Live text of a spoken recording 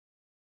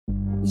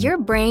Your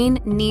brain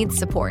needs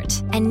support,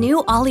 and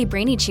new Ollie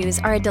Brainy Chews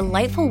are a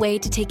delightful way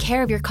to take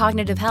care of your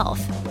cognitive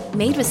health.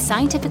 Made with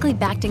scientifically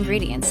backed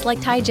ingredients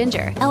like Thai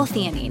ginger,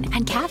 L-theanine,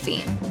 and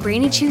caffeine,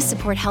 Brainy Chews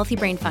support healthy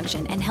brain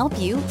function and help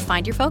you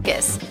find your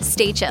focus,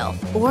 stay chill,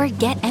 or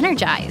get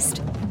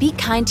energized. Be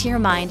kind to your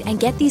mind and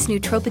get these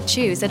nootropic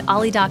chews at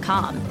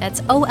ollie.com.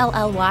 That's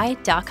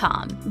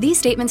OLLY.com. These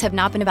statements have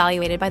not been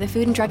evaluated by the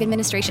Food and Drug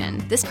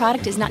Administration. This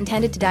product is not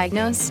intended to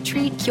diagnose,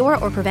 treat, cure,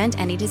 or prevent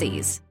any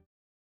disease.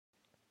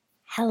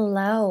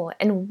 Hello,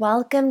 and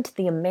welcome to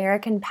the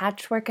American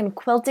Patchwork and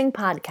Quilting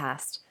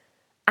Podcast.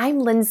 I'm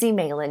Lindsay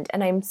Mayland,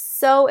 and I'm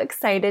so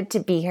excited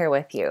to be here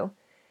with you.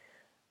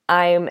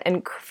 I'm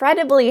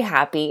incredibly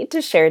happy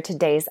to share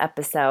today's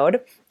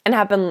episode, and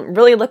have been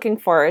really looking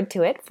forward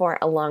to it for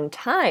a long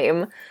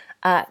time.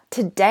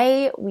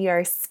 Today, we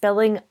are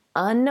spilling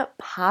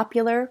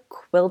unpopular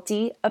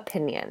quilty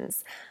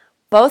opinions,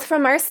 both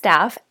from our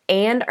staff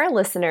and our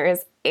listeners,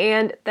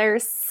 and they're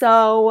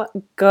so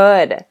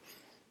good.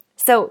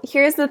 So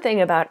here's the thing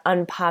about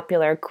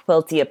unpopular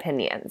quilty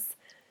opinions.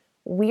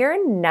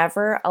 We're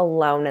never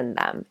alone in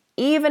them,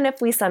 even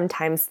if we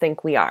sometimes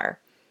think we are.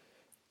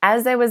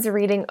 As I was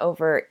reading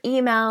over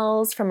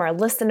emails from our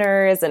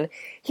listeners and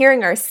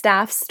hearing our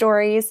staff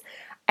stories,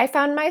 I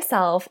found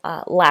myself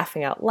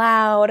laughing out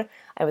loud.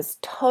 I was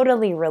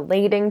totally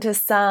relating to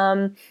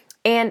some,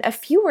 and a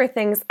few were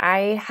things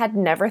I had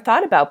never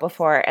thought about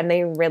before, and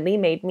they really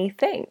made me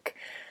think.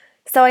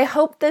 So I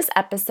hope this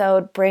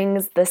episode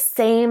brings the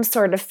same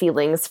sort of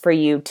feelings for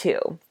you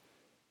too.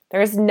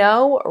 There's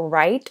no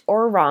right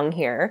or wrong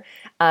here,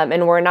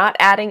 and we're not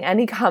adding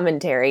any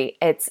commentary.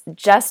 It's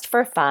just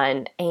for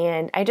fun,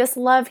 and I just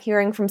love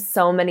hearing from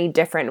so many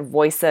different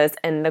voices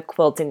in the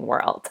quilting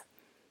world.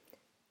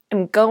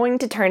 I'm going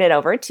to turn it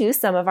over to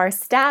some of our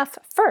staff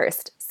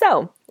first,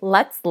 so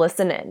let's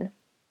listen in.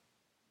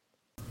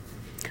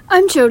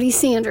 I'm Jody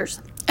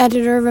Sanders,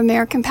 editor of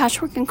American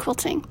Patchwork and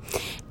Quilting,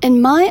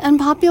 and my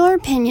unpopular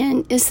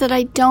opinion is that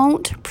I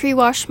don't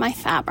pre-wash my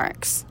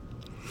fabrics.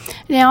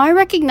 Now, I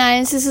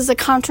recognize this is a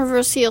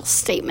controversial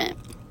statement.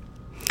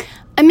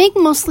 I make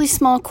mostly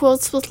small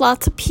quilts with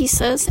lots of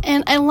pieces,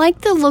 and I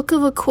like the look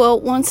of a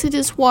quilt once it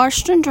is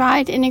washed and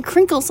dried and it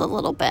crinkles a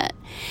little bit,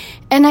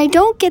 and I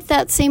don't get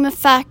that same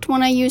effect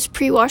when I use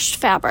pre-washed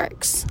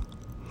fabrics.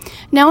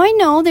 Now, I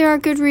know there are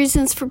good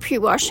reasons for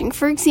pre-washing.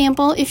 For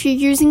example, if you're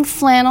using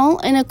flannel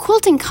and a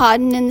quilting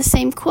cotton in the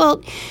same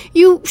quilt,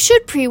 you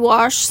should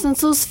pre-wash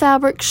since those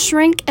fabrics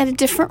shrink at a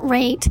different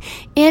rate,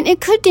 and it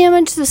could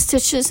damage the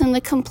stitches in the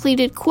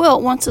completed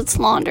quilt once it's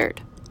laundered.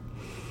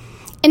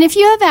 And if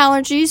you have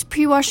allergies,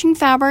 pre-washing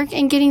fabric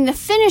and getting the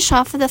finish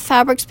off of the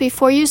fabrics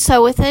before you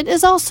sew with it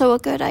is also a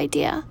good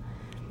idea.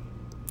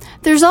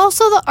 There's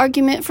also the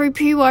argument for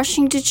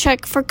pre-washing to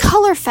check for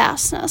color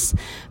fastness,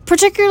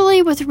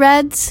 particularly with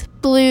reds,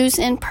 blues,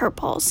 and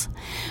purples.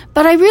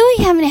 But I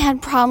really haven't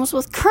had problems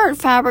with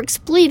current fabrics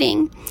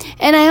bleeding,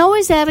 and I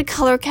always add a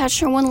color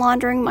catcher when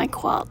laundering my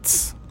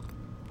quilts.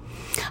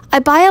 I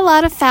buy a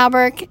lot of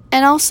fabric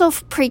and also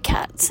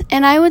pre-cuts,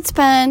 and I would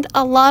spend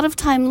a lot of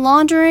time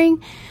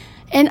laundering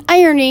and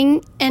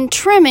ironing and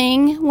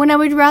trimming when I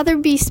would rather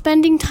be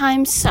spending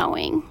time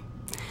sewing.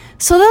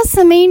 So that's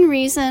the main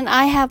reason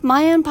I have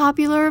my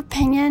unpopular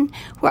opinion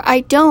where I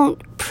don't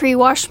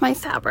pre-wash my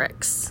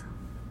fabrics.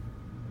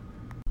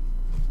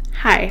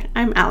 Hi,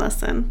 I'm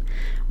Allison.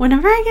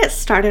 Whenever I get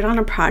started on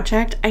a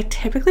project, I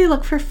typically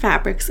look for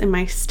fabrics in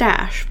my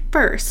stash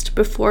first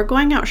before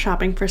going out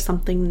shopping for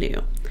something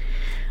new.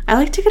 I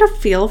like to get a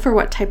feel for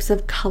what types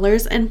of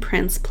colors and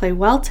prints play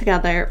well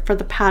together for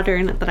the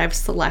pattern that I've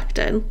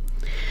selected.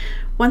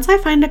 Once I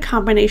find a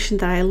combination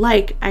that I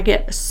like, I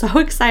get so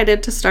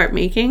excited to start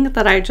making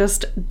that I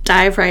just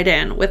dive right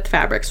in with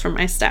fabrics from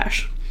my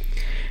stash.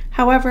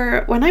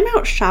 However, when I'm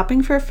out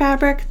shopping for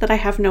fabric that I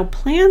have no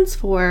plans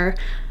for,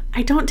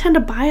 I don't tend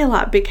to buy a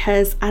lot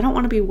because I don't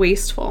want to be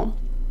wasteful.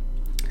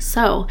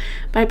 So,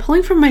 by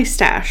pulling from my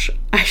stash,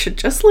 I should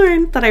just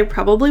learn that I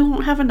probably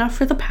won't have enough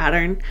for the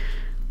pattern,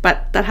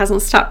 but that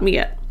hasn't stopped me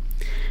yet.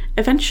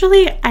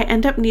 Eventually, I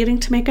end up needing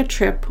to make a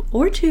trip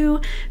or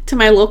two to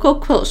my local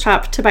quilt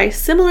shop to buy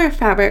similar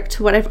fabric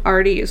to what I've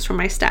already used from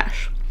my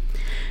stash.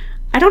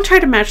 I don't try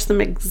to match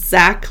them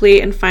exactly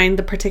and find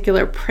the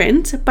particular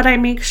print, but I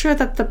make sure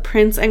that the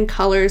prints and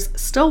colors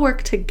still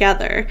work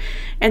together,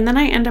 and then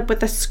I end up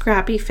with a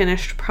scrappy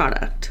finished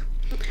product.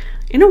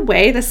 In a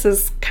way, this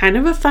is kind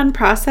of a fun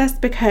process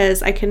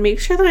because I can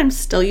make sure that I'm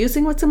still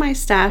using what's in my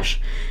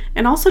stash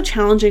and also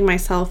challenging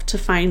myself to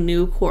find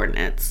new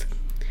coordinates.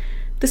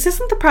 This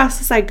isn't the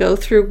process I go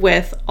through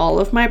with all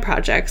of my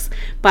projects,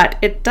 but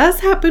it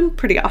does happen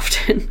pretty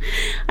often.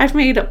 I've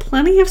made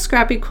plenty of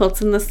scrappy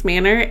quilts in this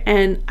manner,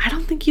 and I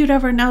don't think you'd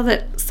ever know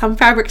that some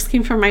fabrics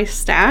came from my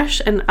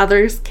stash and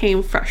others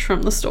came fresh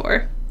from the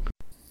store.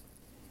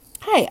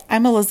 Hi,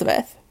 I'm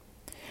Elizabeth.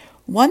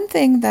 One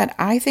thing that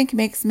I think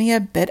makes me a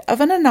bit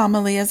of an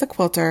anomaly as a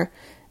quilter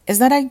is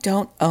that I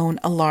don't own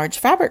a large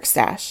fabric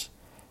stash,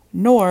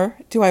 nor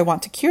do I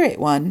want to curate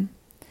one.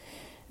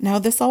 Now,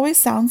 this always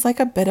sounds like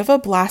a bit of a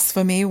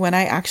blasphemy when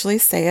I actually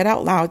say it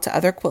out loud to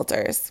other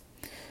quilters.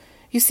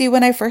 You see,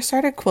 when I first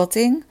started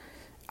quilting,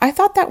 I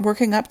thought that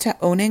working up to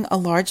owning a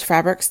large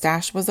fabric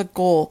stash was a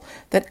goal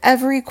that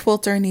every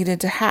quilter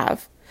needed to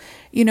have.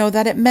 You know,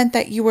 that it meant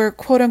that you were,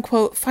 quote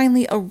unquote,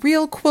 finally a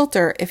real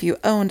quilter if you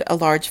owned a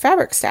large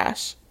fabric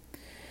stash.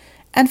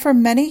 And for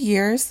many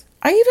years,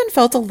 I even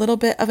felt a little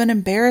bit of an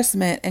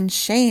embarrassment and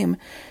shame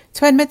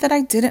to admit that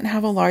I didn't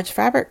have a large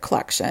fabric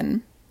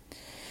collection.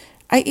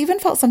 I even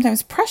felt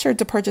sometimes pressured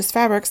to purchase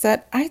fabrics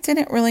that I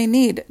didn't really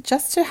need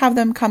just to have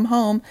them come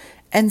home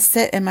and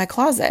sit in my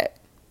closet.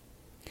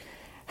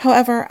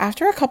 However,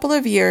 after a couple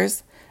of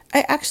years,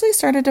 I actually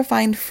started to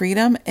find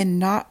freedom in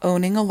not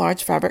owning a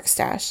large fabric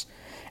stash,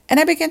 and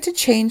I began to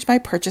change my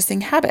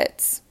purchasing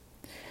habits.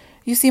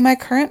 You see, my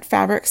current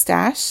fabric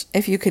stash,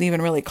 if you could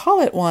even really call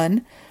it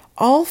one,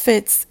 all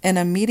fits in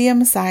a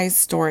medium-sized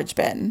storage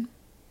bin.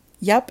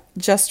 Yep,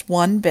 just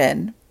one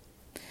bin.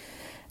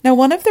 Now,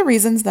 one of the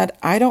reasons that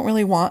I don't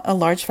really want a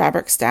large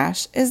fabric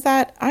stash is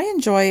that I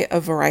enjoy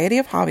a variety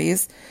of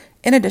hobbies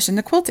in addition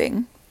to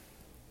quilting.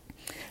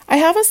 I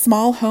have a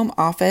small home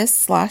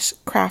office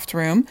 / craft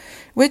room,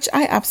 which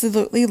I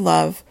absolutely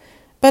love,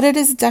 but it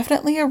is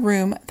definitely a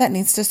room that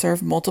needs to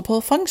serve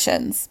multiple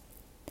functions.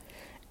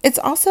 It's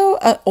also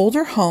an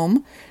older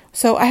home,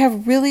 so I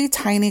have really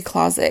tiny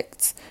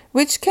closets,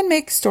 which can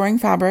make storing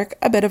fabric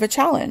a bit of a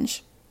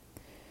challenge.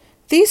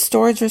 These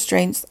storage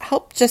restraints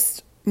help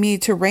just me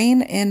to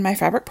rein in my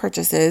fabric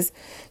purchases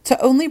to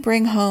only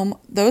bring home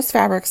those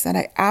fabrics that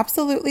I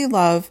absolutely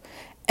love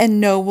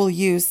and know will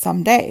use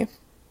someday.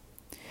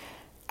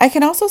 I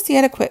can also see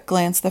at a quick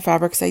glance the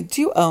fabrics I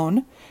do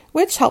own,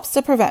 which helps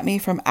to prevent me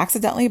from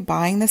accidentally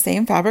buying the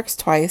same fabrics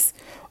twice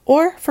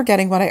or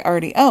forgetting what I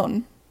already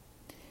own.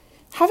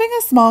 Having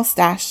a small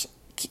stash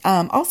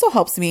also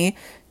helps me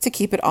to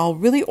keep it all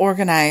really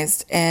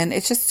organized, and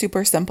it's just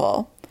super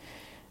simple.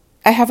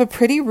 I have a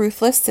pretty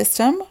ruthless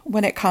system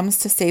when it comes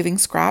to saving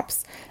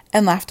scraps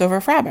and leftover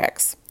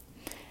fabrics.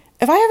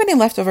 If I have any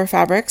leftover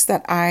fabrics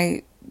that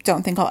I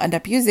don't think I'll end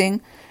up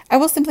using, I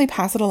will simply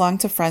pass it along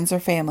to friends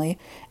or family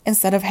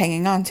instead of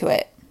hanging on to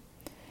it.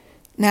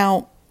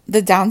 Now,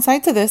 the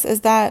downside to this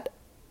is that,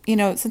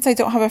 since I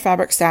don't have a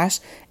fabric stash,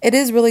 it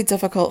is really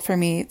difficult for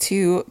me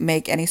to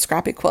make any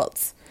scrappy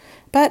quilts.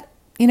 But,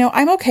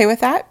 I'm okay with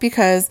that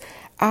because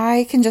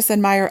I can just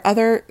admire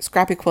other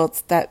scrappy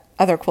quilts that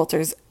other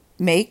quilters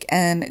make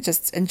and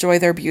just enjoy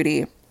their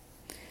beauty.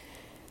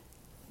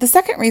 The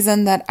second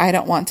reason that I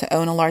don't want to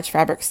own a large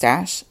fabric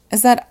stash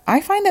is that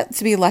I find it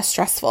to be less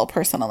stressful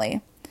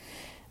personally.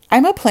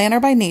 I'm a planner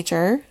by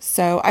nature,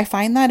 so I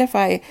find that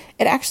it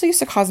actually used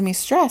to cause me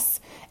stress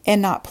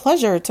and not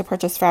pleasure to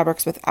purchase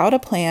fabrics without a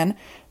plan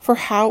for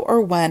how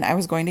or when I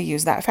was going to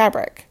use that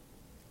fabric.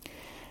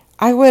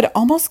 I would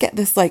almost get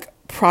this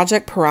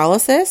project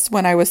paralysis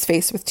when I was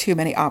faced with too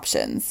many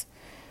options.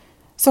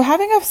 So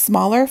having a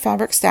smaller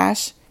fabric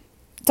stash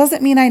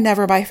doesn't mean I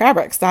never buy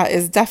fabrics. That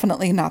is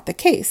definitely not the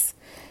case.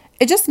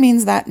 It just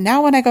means that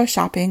now when I go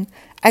shopping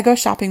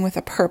with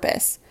a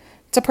purpose,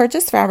 to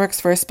purchase fabrics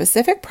for a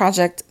specific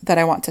project that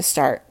I want to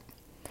start.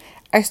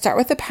 I start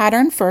with a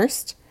pattern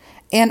first,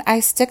 and I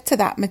stick to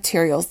that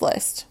materials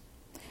list.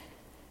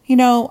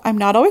 I'm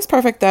not always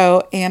perfect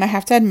though, and I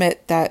have to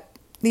admit that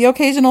the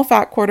occasional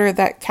fat quarter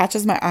that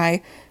catches my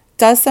eye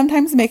does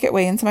sometimes make its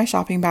way into my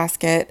shopping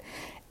basket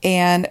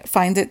and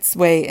find its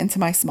way into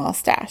my small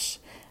stash.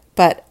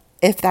 But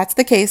if that's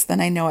the case, then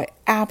I know I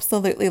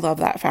absolutely love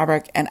that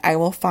fabric and I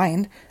will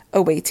find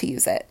a way to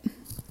use it.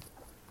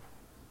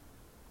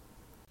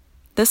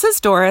 This is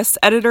Doris,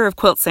 editor of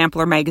Quilt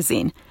Sampler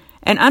magazine.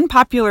 An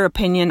unpopular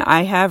opinion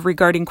I have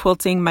regarding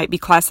quilting might be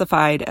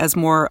classified as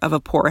more of a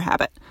poor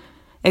habit.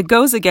 It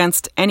goes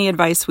against any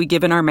advice we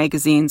give in our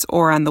magazines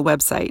or on the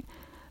website.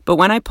 But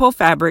when I pull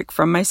fabric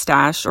from my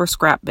stash or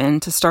scrap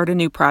bin to start a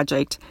new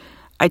project,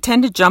 I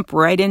tend to jump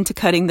right into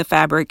cutting the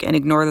fabric and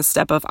ignore the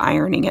step of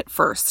ironing it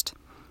first.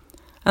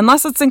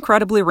 Unless it's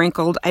incredibly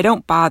wrinkled, I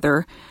don't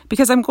bother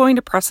because I'm going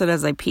to press it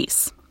as I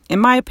piece. In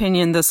my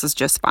opinion, this is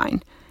just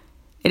fine.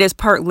 It is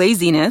part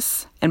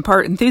laziness and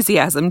part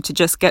enthusiasm to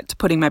just get to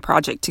putting my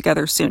project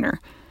together sooner.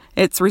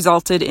 It's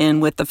resulted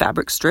in with the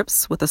fabric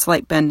strips with a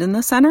slight bend in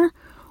the center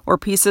or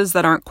pieces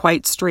that aren't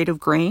quite straight of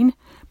grain,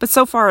 but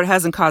so far it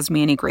hasn't caused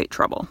me any great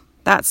trouble.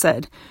 That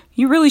said,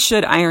 you really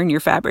should iron your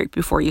fabric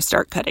before you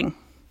start cutting.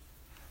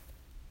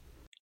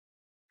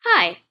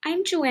 Hi,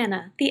 I'm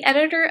Joanna, the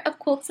editor of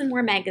Quilts and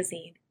More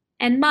magazine,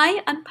 and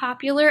my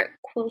unpopular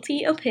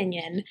quilty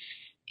opinion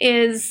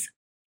is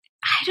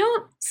I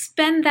don't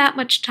spend that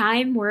much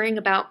time worrying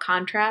about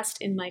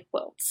contrast in my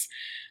quilts.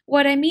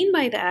 What I mean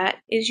by that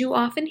is you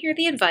often hear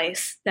the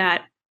advice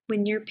that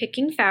when you're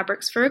picking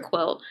fabrics for a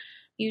quilt,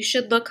 you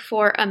should look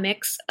for a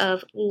mix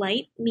of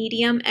light,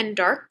 medium, and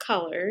dark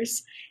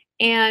colors,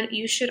 and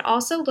you should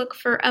also look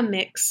for a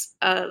mix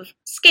of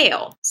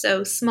scale,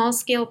 so small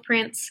scale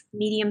prints,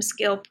 medium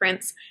scale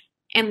prints,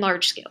 and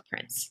large scale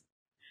prints.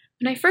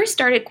 When I first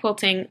started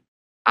quilting,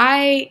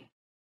 I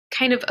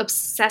kind of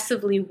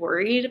obsessively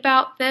worried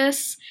about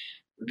this,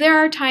 there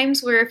are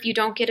times where if you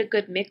don't get a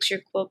good mix,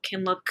 your quilt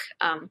can look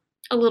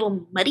a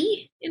little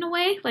muddy in a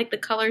way, like the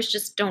colors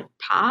just don't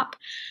pop.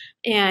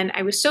 And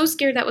I was so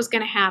scared that was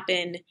going to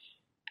happen.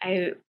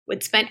 I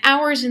would spend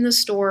hours in the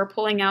store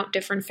pulling out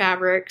different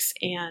fabrics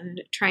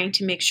and trying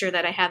to make sure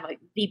that I had like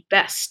the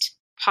best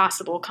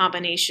possible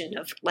combination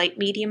of light,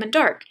 medium, and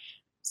dark,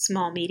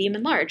 small, medium,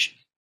 and large.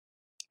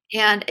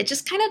 And it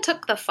just kind of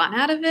took the fun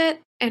out of it.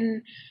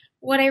 And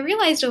what I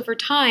realized over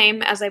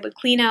time as I would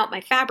clean out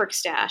my fabric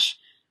stash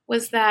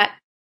was that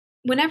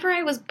whenever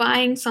I was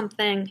buying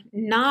something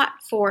not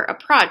for a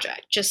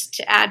project, just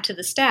to add to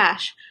the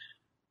stash,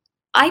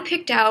 I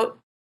picked out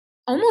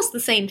almost the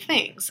same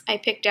things. I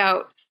picked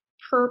out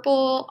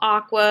purple,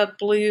 aqua,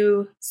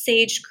 blue,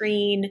 sage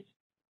green,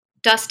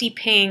 dusty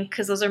pink,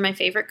 because those are my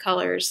favorite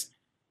colors.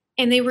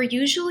 And they were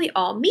usually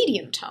all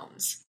medium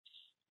tones.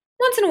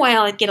 Once in a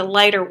while I'd get a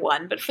lighter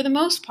one, but for the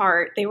most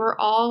part, they were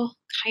all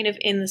kind of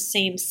in the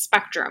same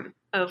spectrum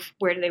of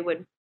where they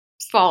would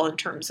fall in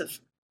terms of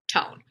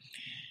tone.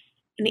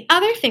 And the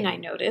other thing I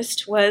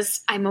noticed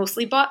was I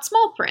mostly bought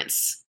small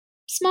prints,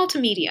 small to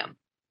medium.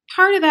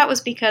 Part of that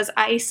was because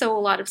I sew a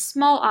lot of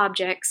small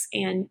objects,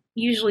 and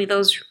usually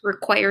those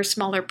require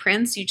smaller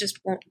prints. You just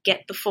won't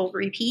get the full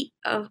repeat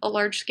of a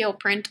large-scale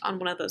print on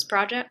one of those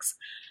projects.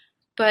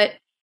 But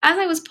as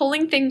I was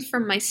pulling things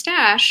from my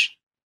stash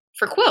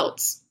for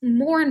quilts,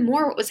 more and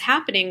more what was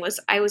happening was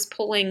I was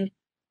pulling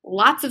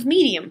lots of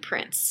medium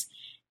prints.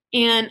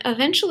 And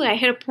eventually I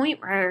hit a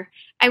point where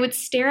I would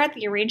stare at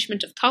the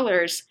arrangement of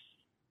colors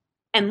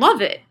and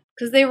love it,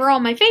 because they were all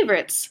my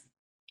favorites.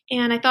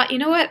 And I thought, you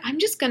know what, I'm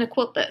just going to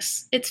quilt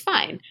this. It's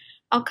fine.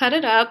 I'll cut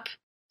it up.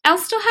 I'll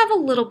still have a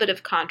little bit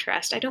of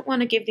contrast. I don't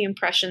want to give the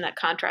impression that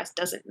contrast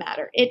doesn't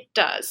matter. It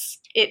does.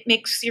 It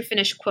makes your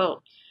finished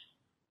quilt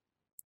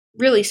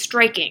really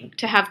striking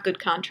to have good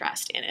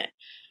contrast in it.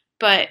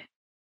 But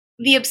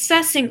the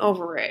obsessing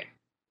over it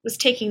was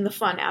taking the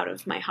fun out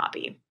of my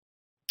hobby.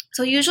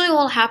 So usually what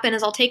will happen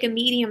is I'll take a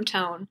medium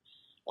tone,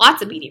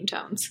 lots of medium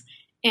tones,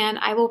 and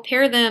I will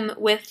pair them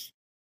with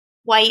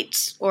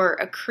white or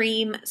a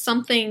cream,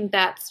 something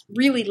that's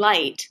really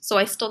light, so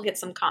I still get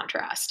some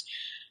contrast.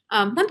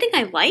 One thing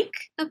I like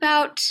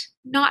about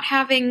not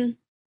having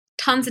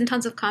tons and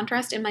tons of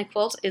contrast in my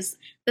quilt is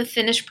the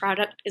finished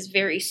product is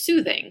very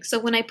soothing. So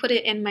when I put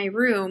it in my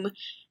room,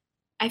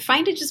 I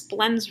find it just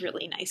blends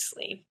really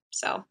nicely.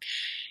 So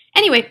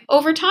anyway,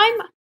 over time,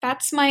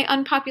 that's my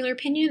unpopular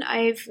opinion.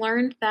 I've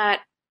learned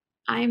that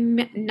I'm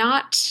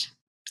not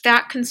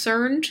that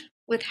concerned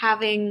with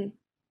having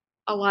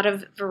a lot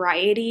of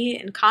variety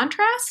and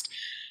contrast,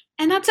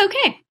 and that's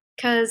okay,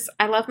 because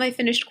I love my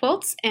finished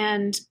quilts,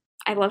 and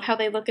I love how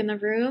they look in the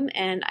room,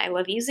 and I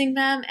love using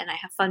them, and I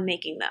have fun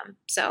making them.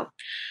 So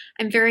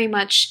I'm very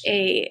much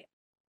a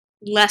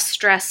less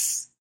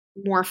stress,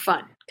 more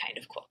fun kind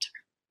of quilter.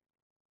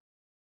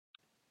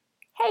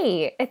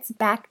 Hey, it's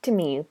back to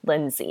me,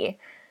 Lindsay.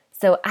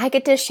 So I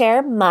get to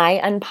share my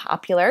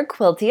unpopular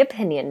quilty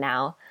opinion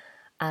now.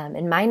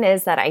 And mine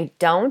is that I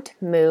don't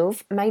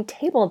move my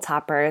table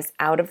toppers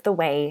out of the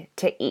way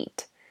to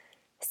eat.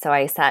 So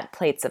I set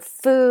plates of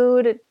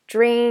food,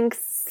 drinks,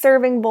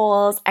 serving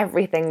bowls,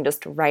 everything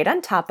just right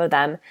on top of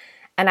them,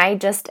 and I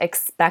just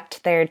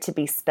expect there to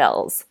be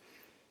spills.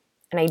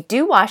 And I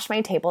do wash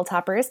my table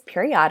toppers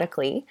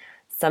periodically.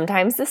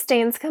 Sometimes the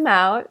stains come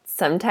out,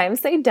 sometimes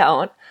they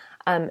don't.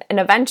 And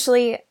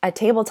eventually a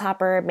table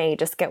topper may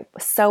just get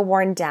so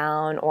worn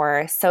down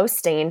or so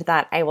stained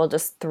that I will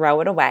just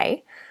throw it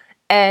away.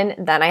 And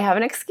then I have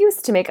an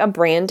excuse to make a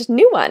brand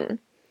new one.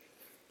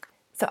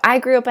 So I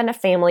grew up in a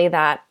family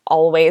that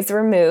always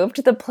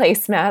removed the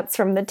placemats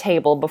from the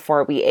table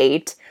before we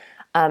ate.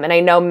 And I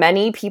know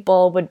many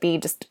people would be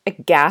just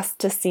aghast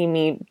to see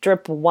me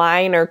drip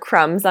wine or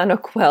crumbs on a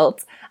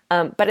quilt,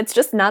 but it's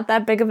just not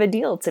that big of a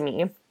deal to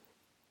me.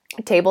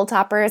 Table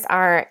toppers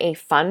are a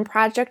fun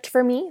project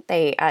for me.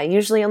 They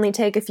usually only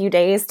take a few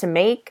days to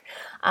make,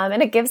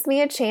 and it gives me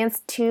a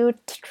chance to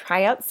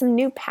try out some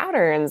new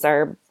patterns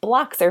or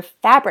blocks or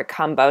fabric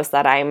combos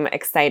that I'm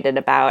excited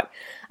about.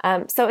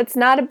 So it's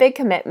not a big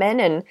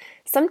commitment, and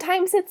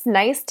sometimes it's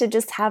nice to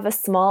just have a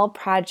small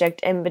project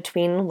in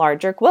between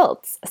larger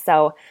quilts.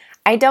 So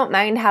I don't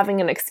mind having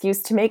an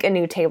excuse to make a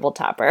new table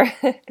topper.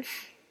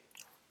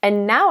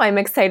 And now I'm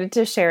excited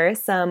to share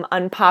some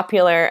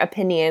unpopular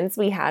opinions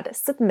we had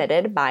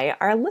submitted by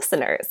our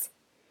listeners.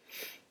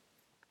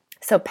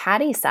 So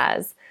Patty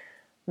says,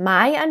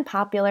 my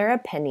unpopular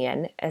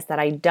opinion is that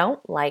I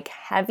don't like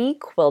heavy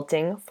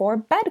quilting for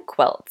bed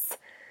quilts.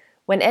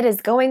 When it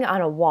is going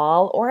on a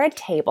wall or a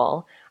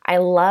table, I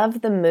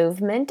love the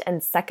movement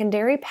and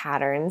secondary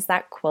patterns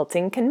that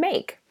quilting can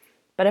make.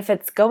 But if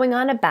it's going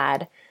on a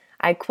bed,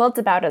 I quilt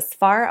about as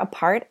far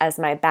apart as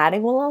my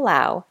batting will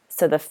allow,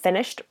 so the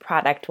finished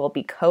product will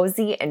be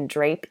cozy and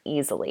drape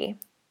easily.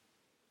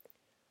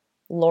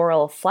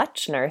 Laurel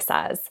Fletchner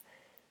says,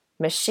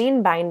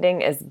 machine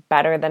binding is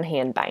better than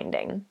hand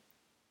binding.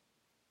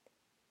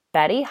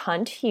 Betty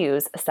Hunt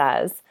Hughes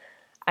says,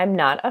 I'm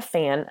not a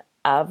fan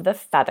of the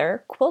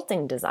feather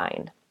quilting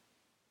design.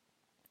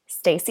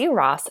 Stacy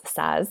Ross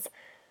says,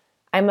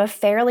 I'm a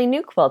fairly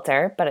new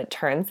quilter, but it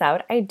turns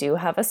out I do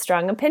have a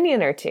strong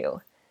opinion or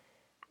two.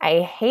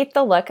 I hate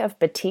the look of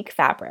batik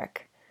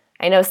fabric.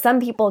 I know some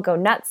people go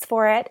nuts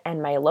for it,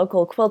 and my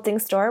local quilting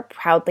store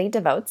proudly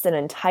devotes an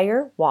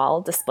entire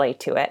wall display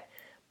to it,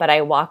 but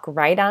I walk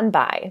right on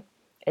by.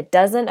 It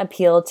doesn't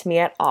appeal to me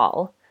at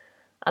all.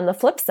 On the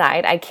flip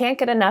side, I can't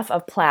get enough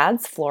of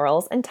plaids,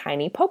 florals, and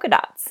tiny polka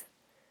dots.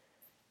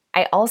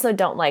 I also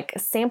don't like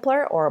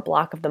sampler or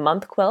block of the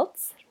month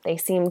quilts. They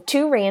seem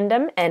too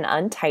random and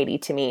untidy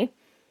to me.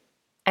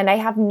 And I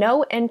have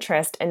no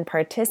interest in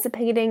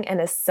participating in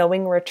a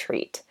sewing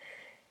retreat.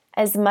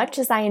 As much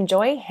as I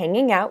enjoy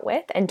hanging out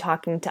with and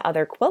talking to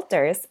other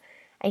quilters,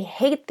 I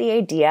hate the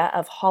idea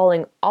of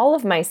hauling all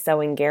of my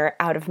sewing gear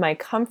out of my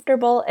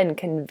comfortable and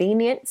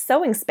convenient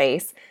sewing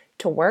space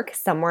to work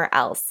somewhere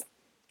else,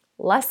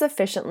 less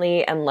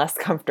efficiently and less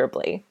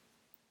comfortably.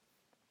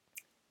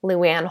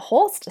 Luann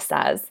Holst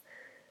says,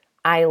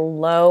 I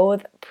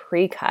loathe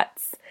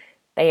pre-cuts.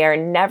 They are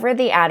never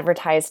the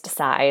advertised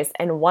size,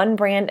 and one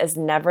brand is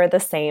never the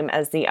same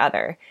as the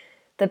other.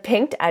 The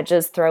pinked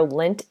edges throw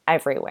lint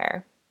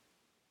everywhere.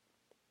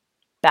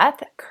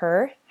 Beth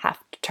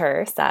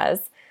Kerr-Hefter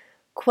says,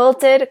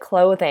 quilted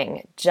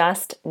clothing,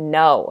 just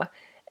no.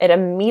 It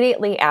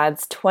immediately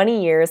adds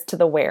 20 years to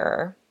the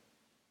wearer.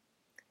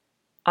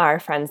 Our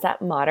friends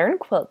at Modern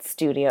Quilt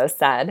Studio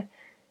said,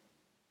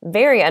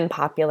 very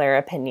unpopular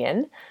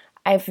opinion,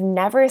 I've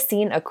never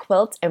seen a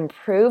quilt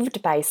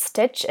improved by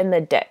Stitch in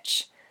the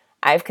Ditch.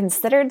 I've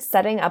considered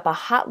setting up a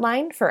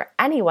hotline for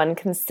anyone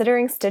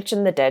considering Stitch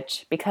in the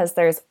Ditch because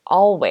there's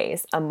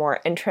always a more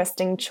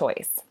interesting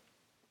choice.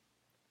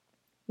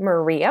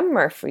 Maria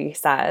Murphy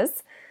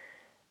says,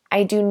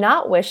 I do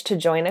not wish to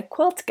join a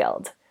quilt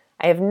guild.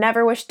 I have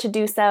never wished to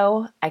do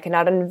so. I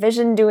cannot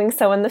envision doing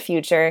so in the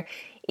future,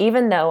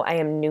 even though I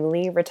am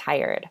newly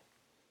retired.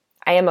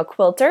 I am a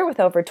quilter with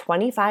over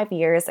 25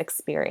 years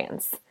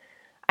experience.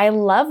 I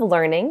love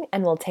learning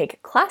and will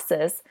take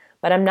classes,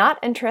 but I'm not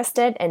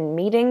interested in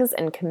meetings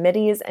and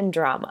committees and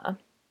drama.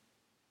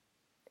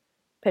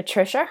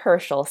 Patricia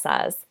Herschel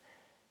says,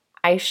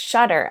 I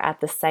shudder at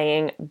the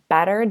saying,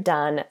 better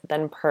done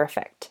than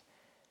perfect.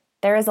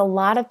 There is a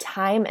lot of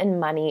time and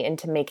money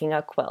into making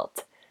a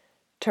quilt.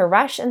 To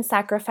rush and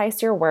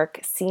sacrifice your work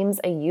seems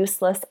a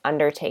useless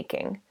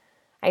undertaking.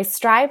 I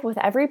strive with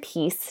every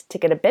piece to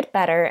get a bit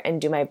better and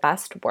do my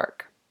best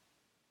work.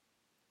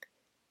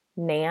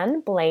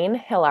 Nan Blaine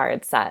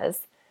Hillard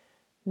says,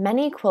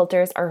 many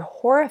quilters are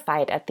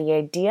horrified at the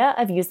idea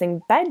of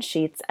using bed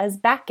sheets as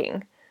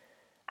backing.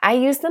 I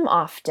use them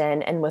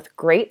often and with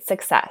great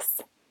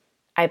success.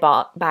 I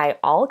buy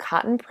all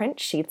cotton print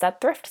sheets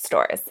at thrift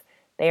stores.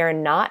 They are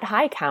not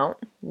high count.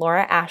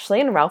 Laura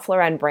Ashley and Ralph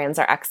Lauren brands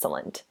are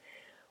excellent.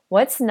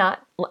 What's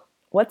not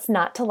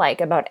to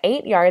like about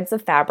 8 yards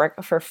of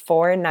fabric for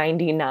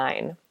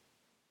 $4.99?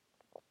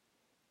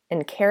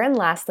 And Karen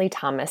Lastly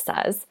Thomas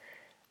says,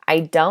 I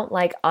don't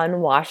like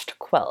unwashed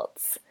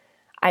quilts.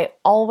 I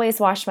always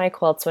wash my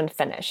quilts when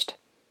finished.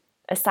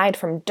 Aside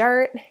from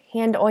dirt,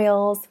 hand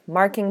oils,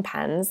 marking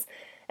pens,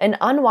 an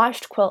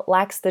unwashed quilt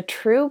lacks the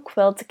true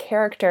quilt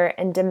character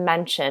and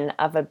dimension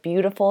of a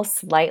beautiful,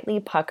 slightly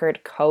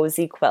puckered,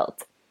 cozy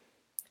quilt.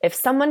 If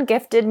someone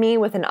gifted me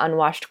with an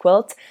unwashed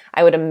quilt,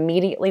 I would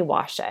immediately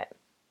wash it.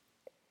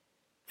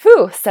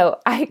 Phew, so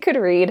I could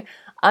read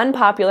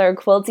unpopular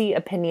quilty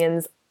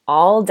opinions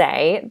all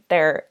day.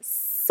 They're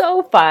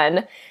so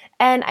fun,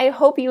 and I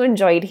hope you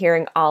enjoyed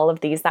hearing all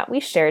of these that we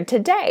shared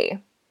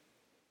today.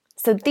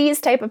 So these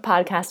type of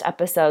podcast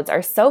episodes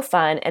are so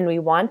fun, and we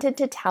wanted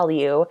to tell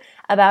you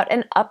about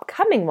an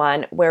upcoming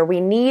one where we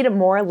need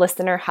more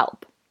listener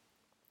help.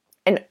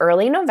 In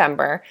early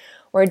November,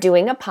 we're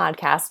doing a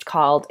podcast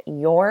called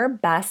Your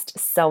Best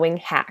Sewing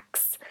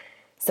Hacks.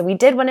 So we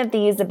did one of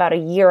these about a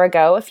year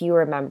ago, if you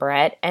remember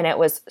it, and it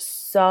was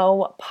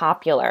so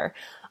popular.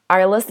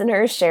 Our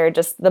listeners shared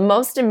just the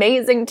most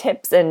amazing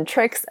tips and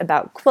tricks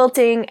about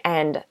quilting,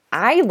 and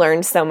I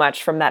learned so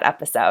much from that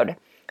episode.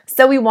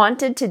 So we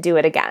wanted to do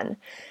it again.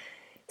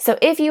 So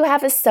if you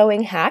have a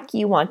sewing hack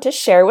you want to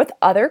share with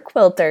other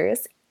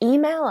quilters,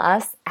 email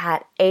us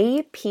at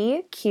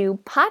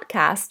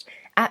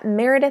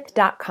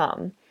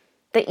apqpodcast@meredith.com.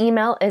 The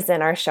email is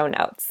in our show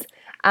notes.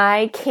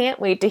 I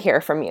can't wait to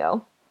hear from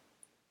you.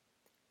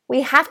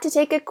 We have to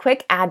take a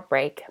quick ad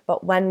break,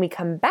 but when we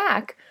come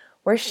back,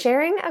 we're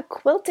sharing a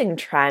quilting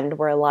trend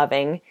we're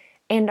loving,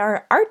 and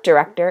our art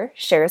director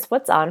shares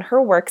what's on her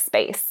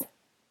workspace.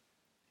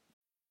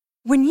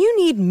 When you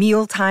need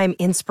mealtime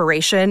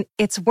inspiration,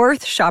 it's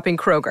worth shopping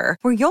Kroger,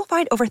 where you'll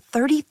find over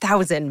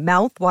 30,000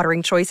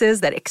 mouth-watering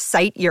choices that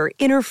excite your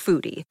inner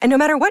foodie. And no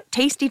matter what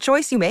tasty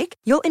choice you make,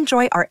 you'll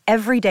enjoy our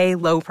everyday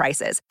low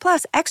prices,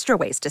 plus extra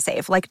ways to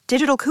save, like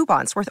digital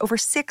coupons worth over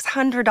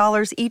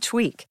 $600 each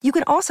week. You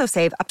can also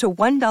save up to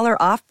 $1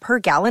 off per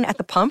gallon at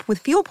the pump with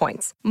fuel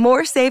points.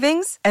 More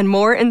savings and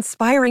more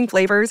inspiring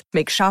flavors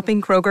make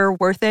shopping Kroger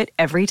worth it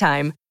every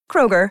time.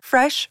 Kroger,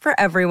 fresh for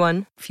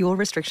everyone. Fuel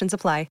restrictions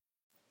apply.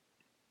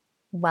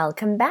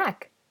 Welcome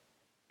back.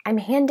 I'm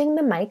handing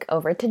the mic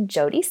over to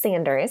Jody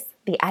Sanders,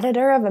 the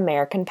editor of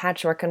American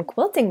Patchwork and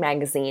Quilting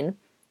magazine,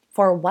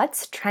 for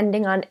What's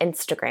Trending on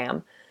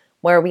Instagram,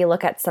 where we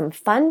look at some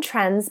fun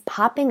trends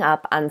popping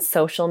up on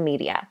social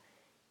media.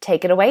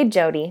 Take it away,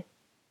 Jody.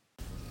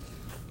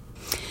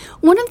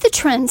 One of the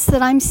trends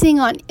that I'm seeing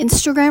on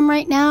Instagram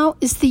right now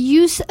is the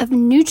use of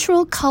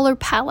neutral color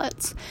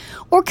palettes,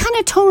 or kind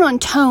of tone on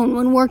tone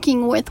when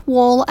working with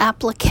wool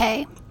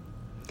applique.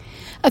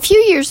 A few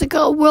years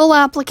ago, wool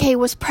applique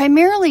was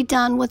primarily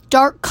done with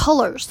dark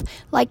colors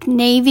like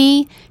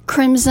navy,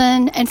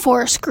 crimson, and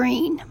forest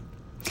green.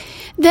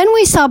 Then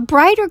we saw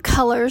brighter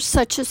colors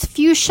such as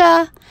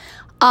fuchsia,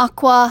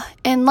 aqua,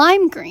 and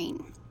lime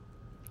green.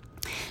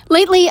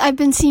 Lately, I've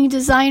been seeing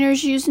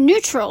designers use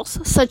neutrals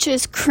such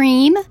as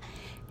cream,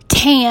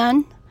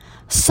 tan,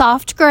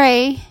 soft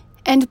gray,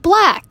 and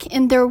black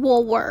in their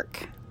wool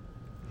work.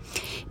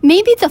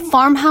 Maybe the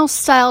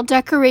farmhouse-style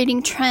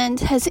decorating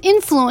trend has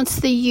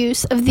influenced the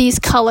use of these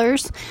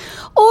colors,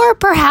 or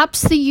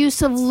perhaps the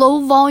use of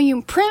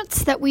low-volume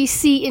prints that we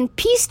see in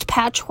pieced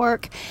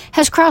patchwork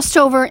has crossed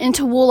over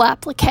into wool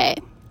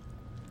applique.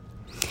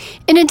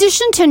 In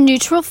addition to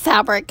neutral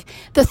fabric,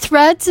 the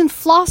threads and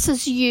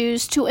flosses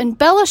used to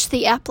embellish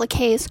the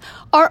appliques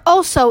are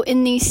also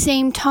in these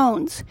same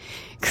tones,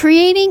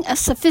 creating a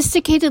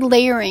sophisticated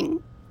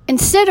layering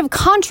instead of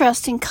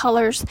contrasting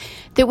colors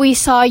that we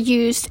saw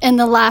used in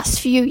the last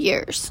few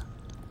years.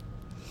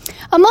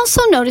 I'm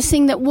also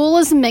noticing that wool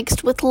is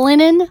mixed with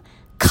linen,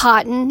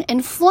 cotton,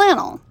 and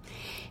flannel,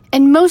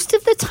 and most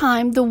of the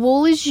time the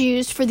wool is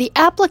used for the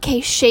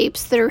applique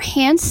shapes that are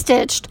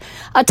hand-stitched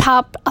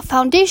atop a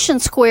foundation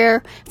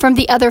square from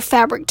the other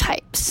fabric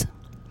types.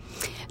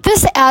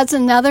 This adds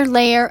another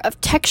layer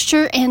of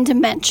texture and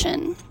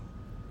dimension.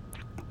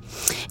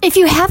 If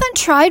you haven't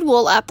tried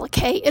wool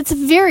applique, it's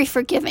very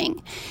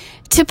forgiving.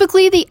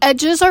 Typically, the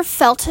edges are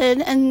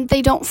felted and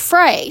they don't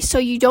fray, so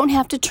you don't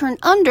have to turn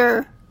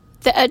under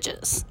the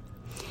edges.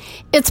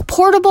 It's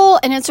portable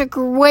and it's a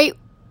great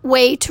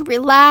way to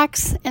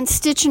relax and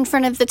stitch in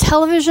front of the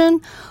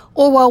television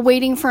or while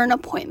waiting for an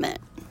appointment.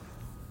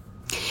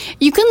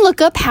 You can look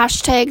up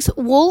hashtags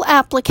wool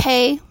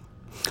applique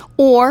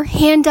or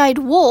hand-dyed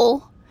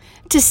wool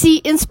to see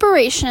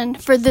inspiration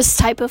for this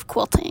type of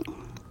quilting.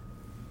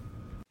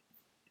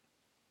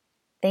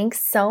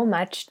 Thanks so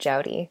much,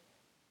 Jody.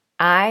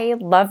 I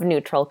love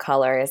neutral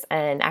colors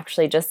and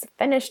actually just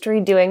finished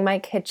redoing my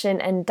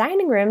kitchen and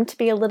dining room to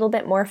be a little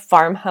bit more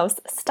farmhouse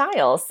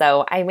style,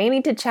 so I may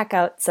need to check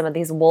out some of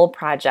these wool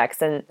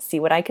projects and see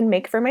what I can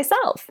make for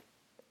myself.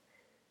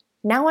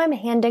 Now I'm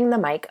handing the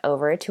mic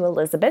over to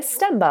Elizabeth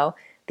Stembo,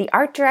 the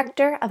art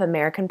director of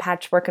American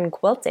Patchwork and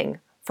Quilting,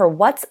 for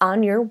What's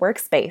on Your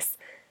Workspace,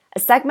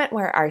 a segment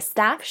where our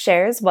staff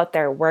shares what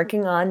they're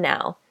working on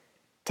now.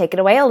 Take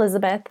it away,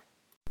 Elizabeth.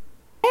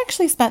 I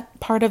actually spent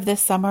part of this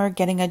summer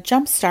getting a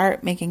jump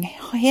start making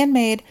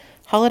handmade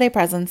holiday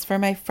presents for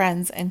my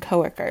friends and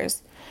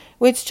coworkers,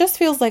 which just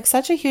feels like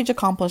such a huge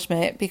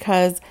accomplishment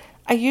because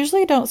I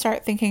usually don't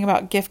start thinking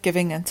about gift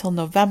giving until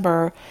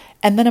November,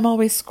 and then I'm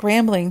always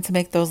scrambling to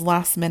make those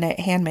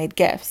last-minute handmade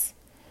gifts.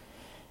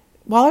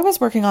 While I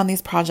was working on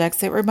these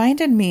projects, it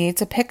reminded me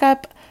to pick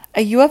up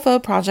a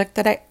UFO project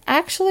that I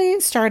actually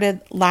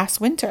started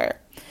last winter.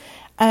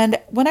 And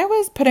when I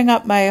was putting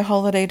up my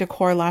holiday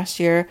decor last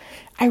year,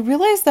 I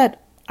realized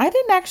that I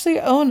didn't actually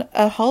own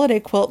a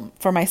holiday quilt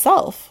for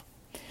myself.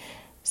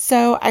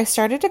 So I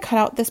started to cut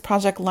out this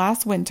project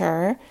last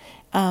winter,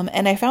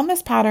 and I found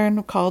this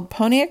pattern called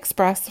Pony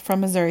Express from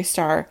Missouri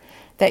Star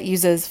that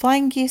uses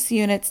flying geese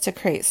units to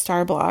create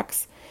star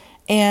blocks.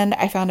 And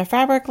I found a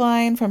fabric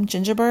line from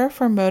Gingerbur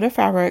from Moda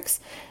Fabrics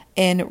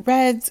in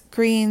reds,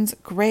 greens,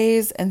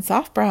 grays, and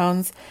soft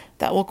browns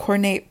that will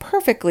coordinate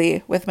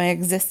perfectly with my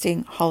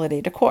existing holiday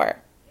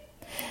decor.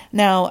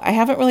 Now, I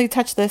haven't really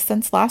touched this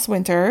since last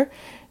winter,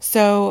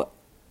 so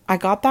I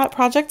got that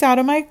project out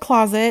of my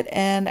closet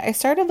and I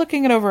started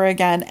looking it over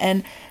again,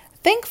 and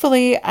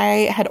thankfully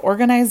I had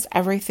organized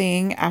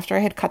everything after I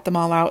had cut them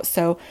all out,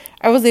 so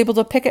I was able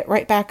to pick it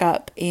right back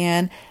up,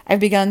 and I've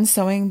begun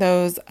sewing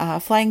those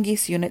flying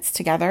geese units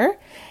together,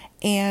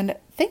 and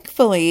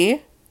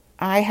thankfully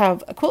I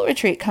have a quilt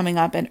retreat coming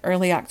up in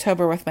early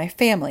October with my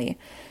family.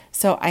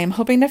 So I am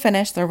hoping to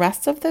finish the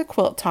rest of the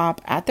quilt top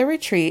at the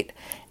retreat,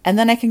 and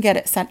then I can get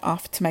it sent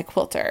off to my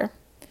quilter.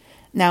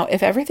 Now,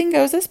 if everything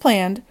goes as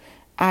planned,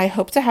 I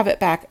hope to have it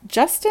back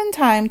just in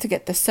time to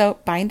get the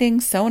binding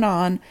sewn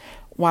on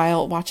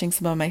while watching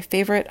some of my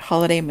favorite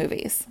holiday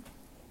movies.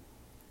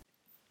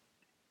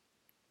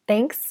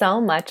 Thanks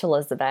so much,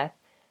 Elizabeth.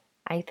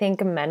 I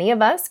think many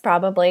of us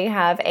probably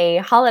have a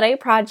holiday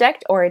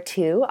project or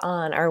two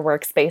on our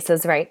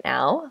workspaces right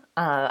now.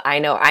 I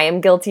know I am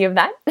guilty of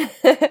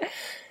that.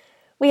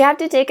 We have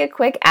to take a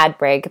quick ad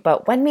break,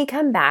 but when we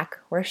come back,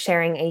 we're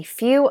sharing a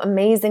few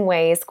amazing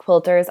ways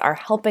quilters are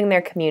helping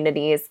their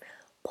communities,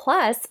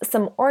 plus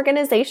some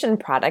organization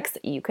products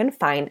you can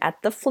find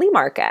at the flea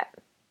market.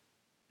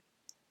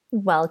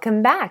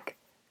 Welcome back.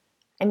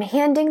 I'm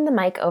handing the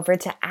mic over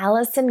to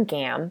Allison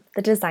Gam,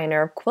 the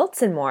designer of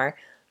Quilts and More,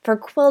 for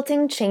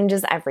Quilting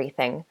Changes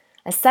Everything,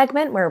 a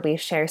segment where we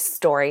share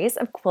stories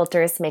of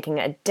quilters making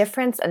a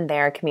difference in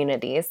their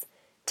communities.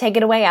 Take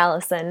it away,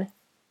 Allison.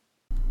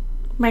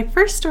 My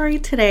first story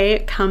today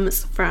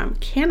comes from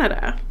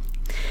Canada.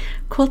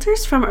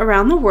 Quilters from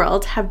around the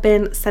world have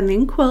been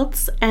sending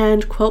quilts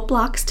and quilt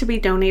blocks to be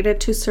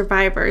donated to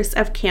survivors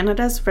of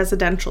Canada's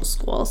residential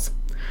schools.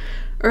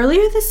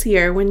 Earlier this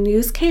year, when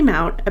news came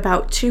out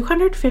about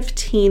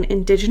 215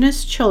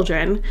 Indigenous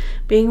children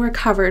being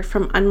recovered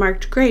from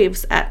unmarked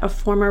graves at a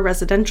former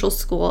residential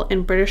school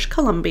in British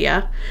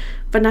Columbia,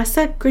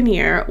 Vanessa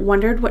Grenier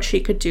wondered what she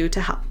could do to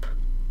help.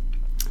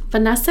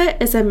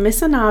 Vanessa is a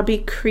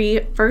Missinaibi Cree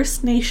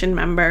First Nation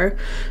member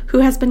who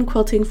has been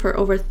quilting for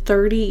over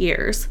 30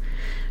 years.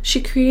 She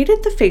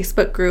created the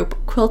Facebook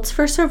group Quilts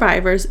for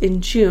Survivors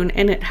in June,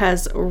 and it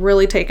has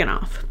really taken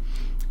off.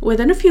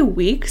 Within a few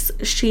weeks,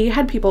 she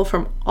had people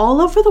from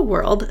all over the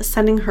world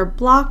sending her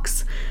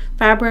blocks,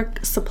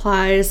 fabric,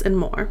 supplies, and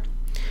more.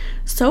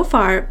 So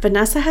far,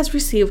 Vanessa has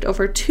received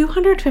over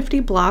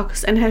 250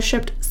 blocks and has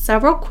shipped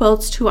several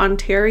quilts to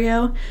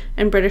Ontario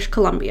and British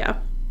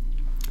Columbia.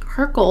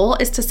 Her goal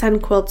is to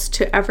send quilts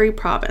to every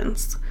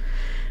province.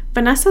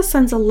 Vanessa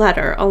sends a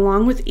letter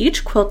along with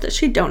each quilt that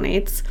she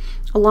donates,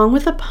 along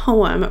with a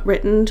poem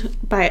written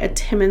by a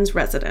Timmins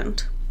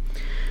resident.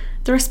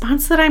 "The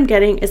response that I'm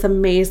getting is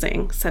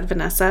amazing," said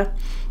Vanessa.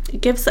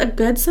 "It gives a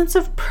good sense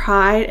of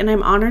pride, and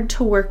I'm honored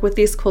to work with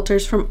these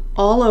quilters from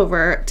all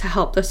over to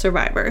help the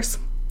survivors."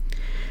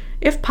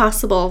 If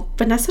possible,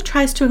 Vanessa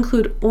tries to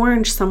include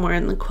orange somewhere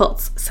in the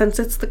quilts, since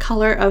it's the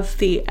color of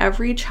the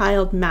Every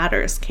Child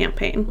Matters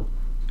campaign.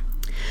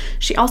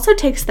 She also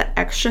takes the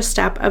extra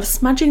step of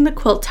smudging the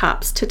quilt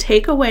tops to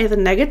take away the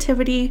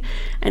negativity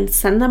and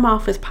send them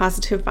off with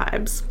positive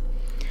vibes.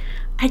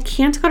 "I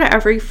can't go to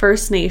every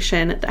First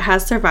Nation that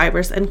has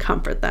survivors and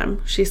comfort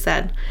them," she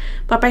said,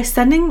 "but by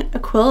sending a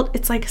quilt,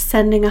 it's like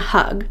sending a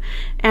hug.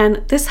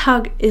 And this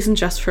hug isn't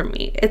just from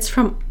me, it's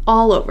from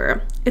all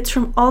over. It's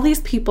from all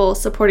these people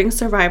supporting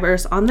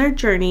survivors on their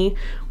journey,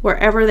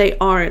 wherever they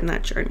are in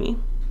that journey."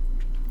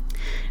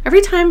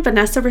 Every time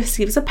Vanessa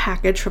receives a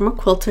package from a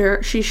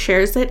quilter, she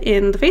shares it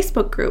in the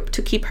Facebook group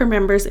to keep her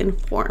members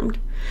informed.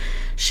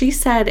 She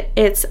said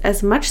it's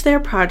as much their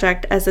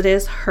project as it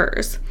is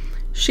hers.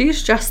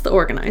 She's just the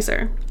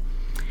organizer.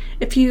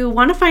 If you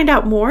want to find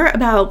out more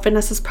about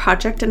Vanessa's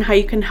project and how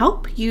you can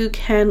help, you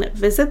can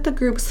visit the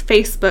group's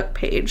Facebook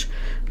page,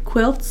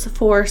 Quilts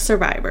for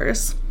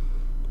Survivors.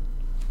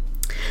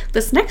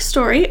 This next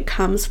story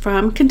comes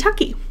from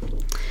Kentucky.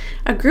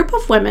 A group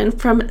of women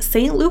from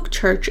St. Luke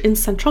Church in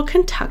central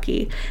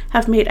Kentucky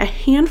have made a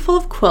handful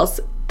of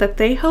quilts that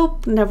they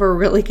hope never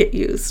really get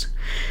used.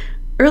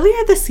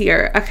 Earlier this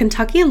year, a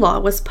Kentucky law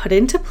was put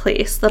into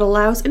place that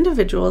allows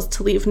individuals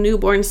to leave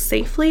newborns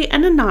safely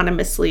and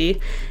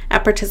anonymously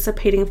at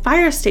participating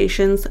fire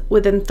stations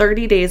within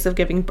 30 days of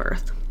giving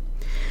birth.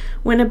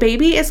 When a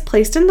baby is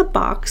placed in the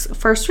box,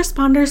 first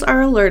responders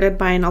are alerted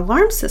by an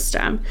alarm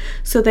system,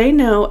 so they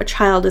know a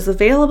child is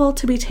available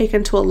to be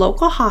taken to a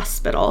local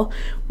hospital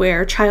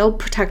where Child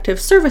Protective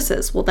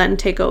Services will then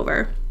take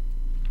over.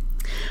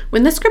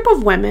 When this group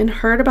of women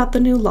heard about the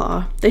new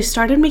law, they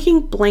started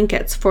making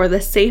blankets for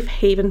the Safe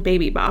Haven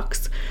Baby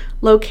Box,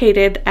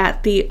 located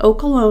at the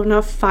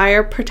Okolona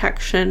Fire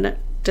Protection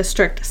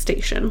District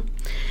Station.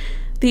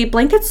 The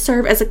blankets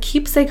serve as a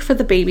keepsake for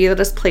the baby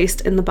that is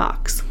placed in the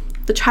box.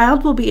 The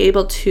child will be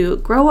able to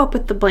grow up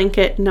with the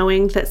blanket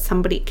knowing that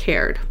somebody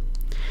cared.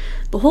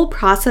 The whole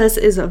process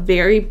is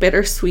very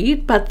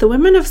bittersweet, but the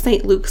women of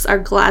St. Luke's are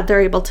glad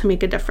they're able to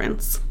make a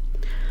difference.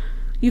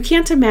 "You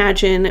can't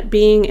imagine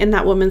being in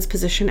that woman's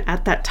position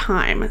at that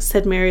time,"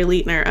 said Mary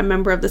Leitner, a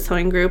member of the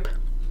sewing group.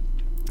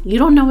 "You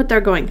don't know what they're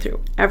going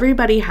through.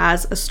 Everybody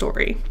has a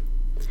story."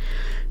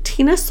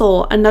 Tina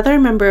Soul, another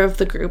member of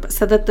the group,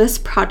 said that this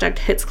project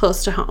hits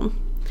close to home.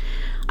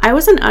 "I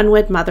was an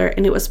unwed mother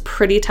and it was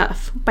pretty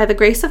tough. By the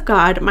grace of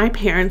God, my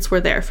parents were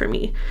there for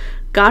me.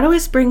 God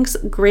always brings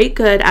great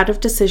good out of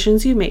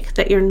decisions you make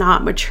that you're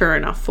not mature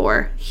enough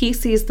for. He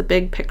sees the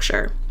big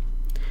picture."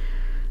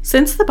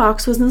 Since the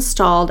box was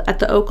installed at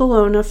the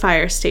Okolona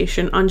Fire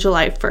Station on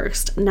July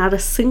 1st, not a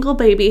single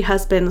baby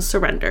has been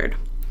surrendered.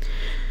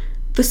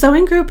 The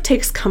sewing group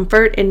takes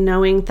comfort in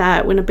knowing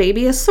that when a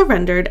baby is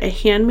surrendered, a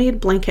handmade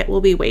blanket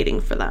will be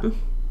waiting for them.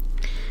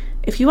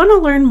 If you want to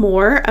learn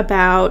more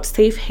about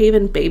Safe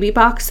Haven baby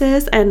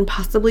boxes and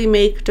possibly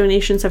make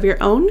donations of your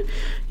own,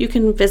 you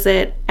can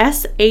visit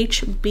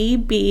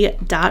shbb.org.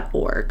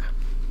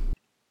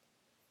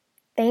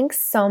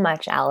 Thanks so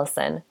much,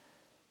 Allison.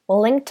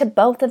 We'll link to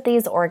both of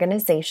these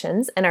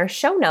organizations in our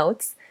show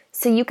notes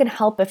so you can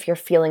help if you're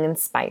feeling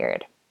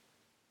inspired.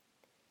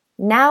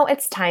 Now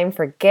it's time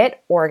for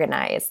Get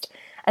Organized,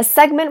 a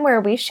segment where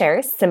we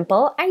share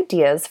simple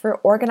ideas for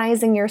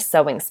organizing your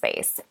sewing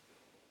space.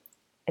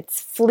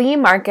 It's flea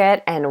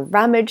market and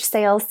rummage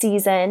sale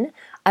season,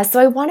 so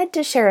I wanted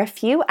to share a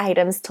few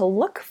items to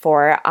look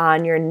for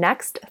on your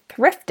next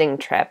thrifting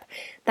trip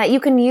that you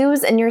can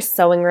use in your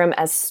sewing room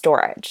as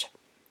storage.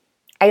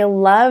 I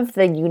love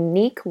the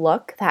unique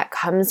look that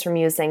comes from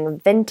using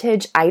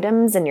vintage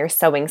items in your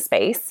sewing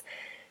space.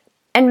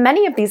 And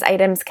many of these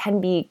items can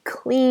be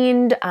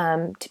cleaned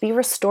to be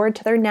restored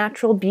to their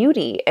natural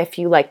beauty if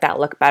you like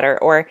that look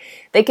better, or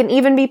they can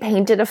even be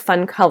painted a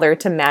fun color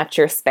to match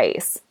your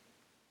space.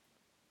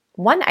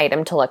 One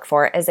item to look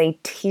for is a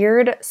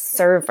tiered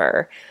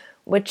server,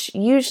 which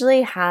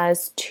usually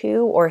has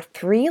 2 or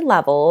 3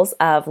 levels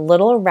of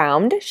little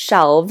round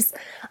shelves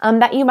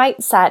that you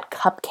might set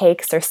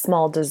cupcakes or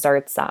small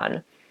desserts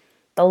on.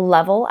 The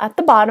level at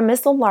the bottom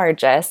is the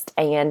largest,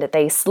 and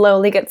they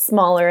slowly get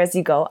smaller as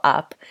you go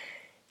up.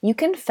 You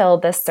can fill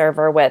this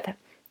server with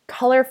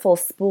colorful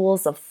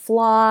spools of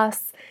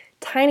floss,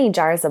 tiny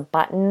jars of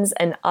buttons,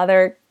 and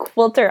other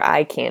quilter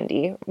eye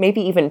candy,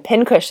 maybe even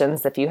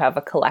pincushions if you have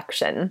a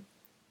collection.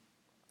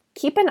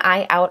 Keep an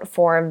eye out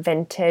for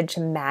vintage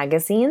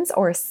magazines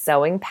or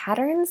sewing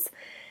patterns.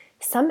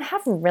 Some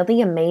have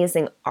really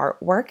amazing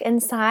artwork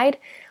inside,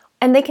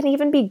 and they can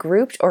even be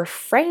grouped or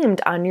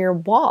framed on your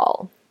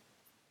wall.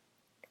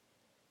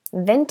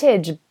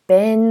 Vintage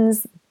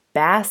bins,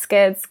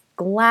 baskets,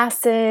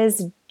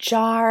 glasses,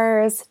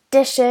 jars,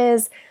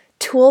 dishes,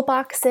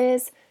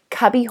 toolboxes,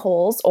 cubby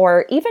holes,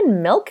 or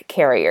even milk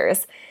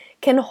carriers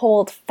can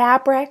hold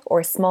fabric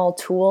or small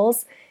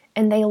tools,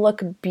 and they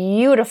look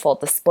beautiful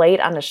displayed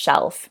on a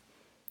shelf.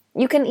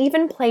 You can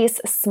even place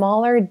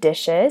smaller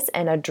dishes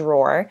in a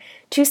drawer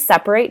to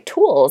separate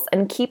tools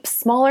and keep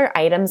smaller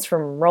items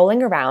from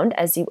rolling around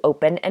as you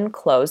open and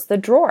close the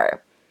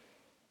drawer.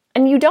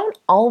 And you don't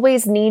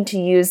always need to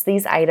use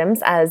these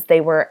items as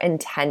they were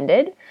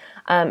intended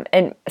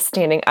and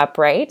standing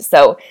upright.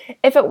 So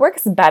if it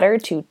works better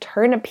to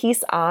turn a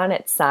piece on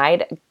its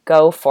side,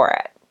 go for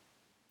it.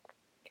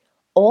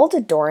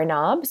 Old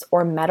doorknobs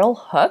or metal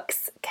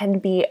hooks can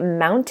be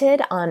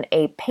mounted on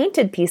a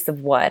painted piece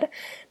of wood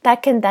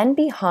that can then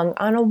be hung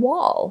on a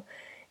wall.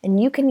 And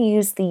you can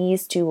use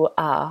these to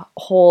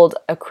hold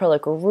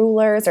acrylic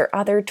rulers or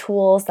other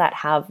tools that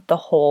have the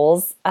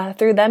holes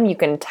through them. You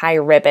can tie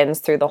ribbons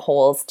through the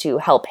holes to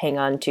help hang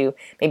on to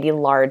maybe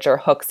larger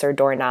hooks or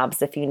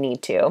doorknobs if you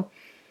need to.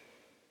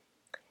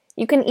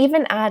 You can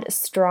even add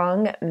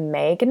strong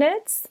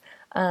magnets,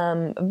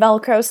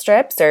 Velcro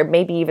strips, or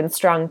maybe even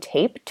strong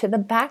tape to the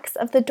backs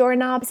of the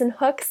doorknobs and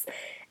hooks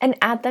and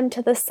add them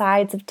to the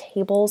sides of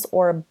tables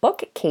or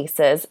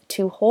bookcases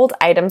to hold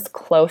items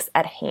close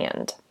at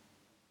hand.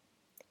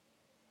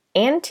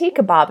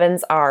 Antique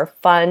bobbins are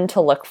fun to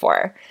look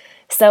for.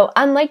 So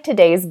unlike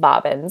today's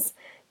bobbins,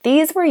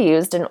 these were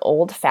used in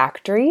old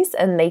factories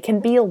and they can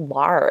be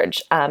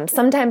large,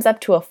 sometimes up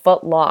to a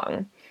foot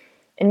long.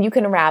 And you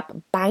can wrap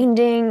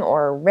binding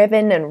or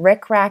ribbon and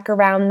rickrack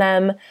around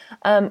them,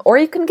 or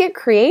you can get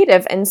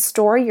creative and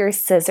store your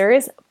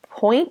scissors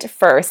point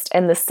first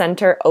in the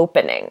center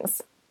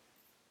openings.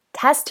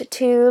 Test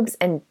tubes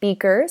and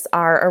beakers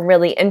are a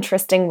really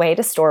interesting way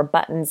to store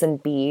buttons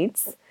and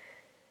beads.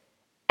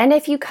 And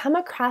if you come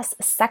across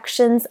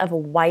sections of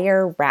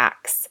wire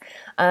racks,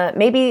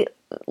 maybe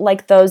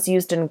like those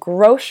used in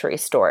grocery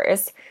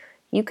stores,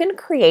 you can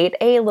create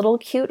a little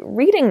cute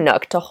reading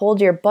nook to hold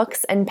your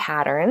books and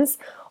patterns,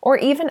 or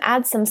even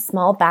add some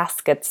small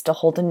baskets to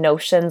hold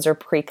notions or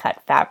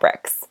pre-cut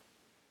fabrics.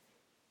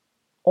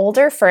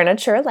 Older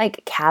furniture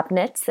like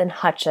cabinets and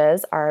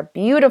hutches are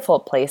beautiful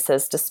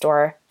places to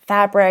store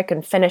fabric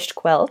and finished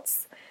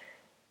quilts.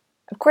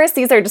 Of course,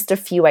 these are just a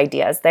few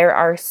ideas. There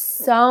are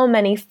so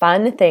many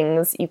fun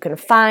things you can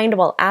find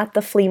while at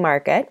the flea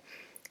market.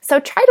 So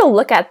try to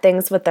look at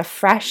things with a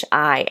fresh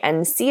eye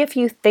and see if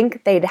you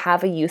think they'd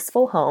have a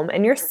useful home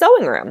in your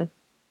sewing room.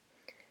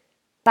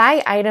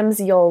 Buy items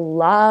you'll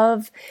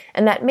love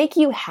and that make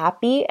you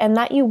happy and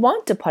that you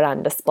want to put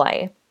on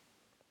display.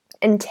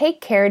 And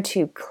take care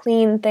to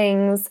clean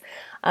things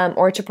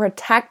or to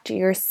protect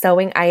your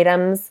sewing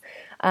items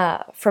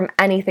from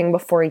anything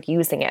before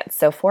using it.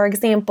 So for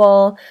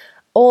example,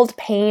 old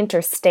paint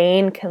or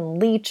stain can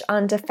leach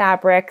onto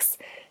fabrics.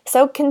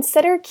 So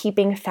consider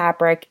keeping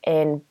fabric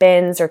in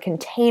bins or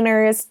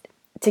containers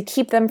to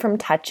keep them from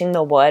touching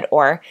the wood,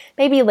 or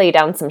maybe lay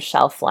down some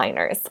shelf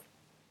liners.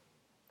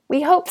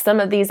 We hope some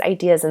of these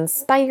ideas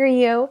inspire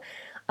you,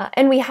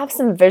 and we have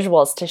some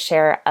visuals to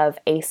share of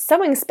a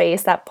sewing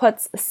space that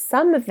puts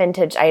some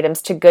vintage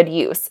items to good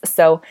use.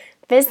 So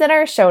visit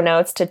our show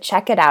notes to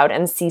check it out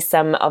and see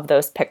some of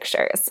those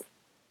pictures.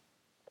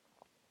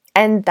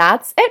 And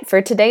that's it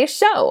for today's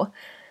show.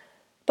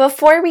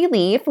 Before we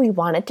leave, we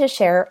wanted to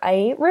share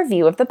a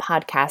review of the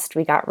podcast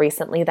we got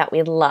recently that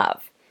we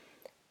love.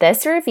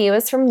 This review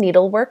is from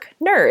Needlework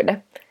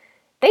Nerd.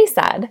 They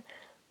said,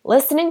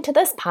 "Listening to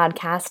this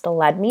podcast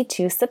led me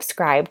to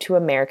subscribe to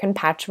American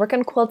Patchwork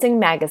and Quilting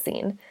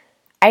magazine.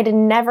 I'd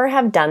never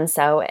have done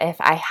so if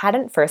I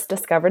hadn't first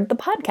discovered the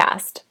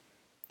podcast.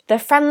 The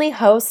friendly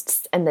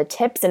hosts and the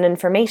tips and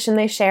information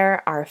they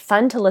share are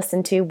fun to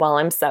listen to while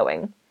I'm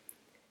sewing."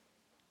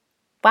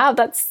 Wow,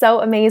 that's so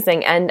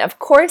amazing. And of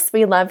course,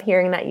 we love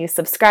hearing that you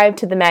subscribe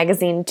to the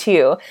magazine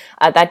too.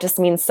 That just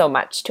means so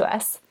much to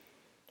us.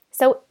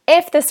 So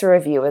if this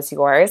review is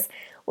yours,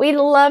 we'd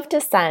love to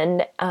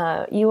send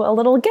you a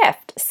little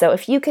gift. So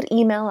if you could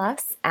email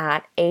us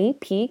at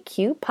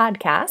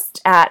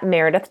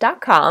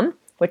apqpodcast@meredith.com,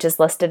 which is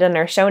listed in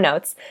our show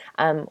notes,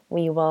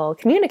 we will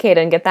communicate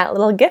and get that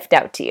little gift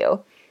out to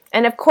you.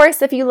 And of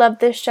course, if you love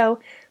this show,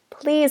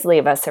 please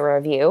leave us a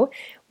review.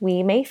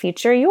 We may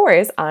feature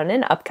yours on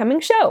an upcoming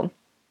show.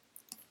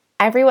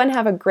 Everyone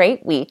have a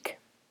great week.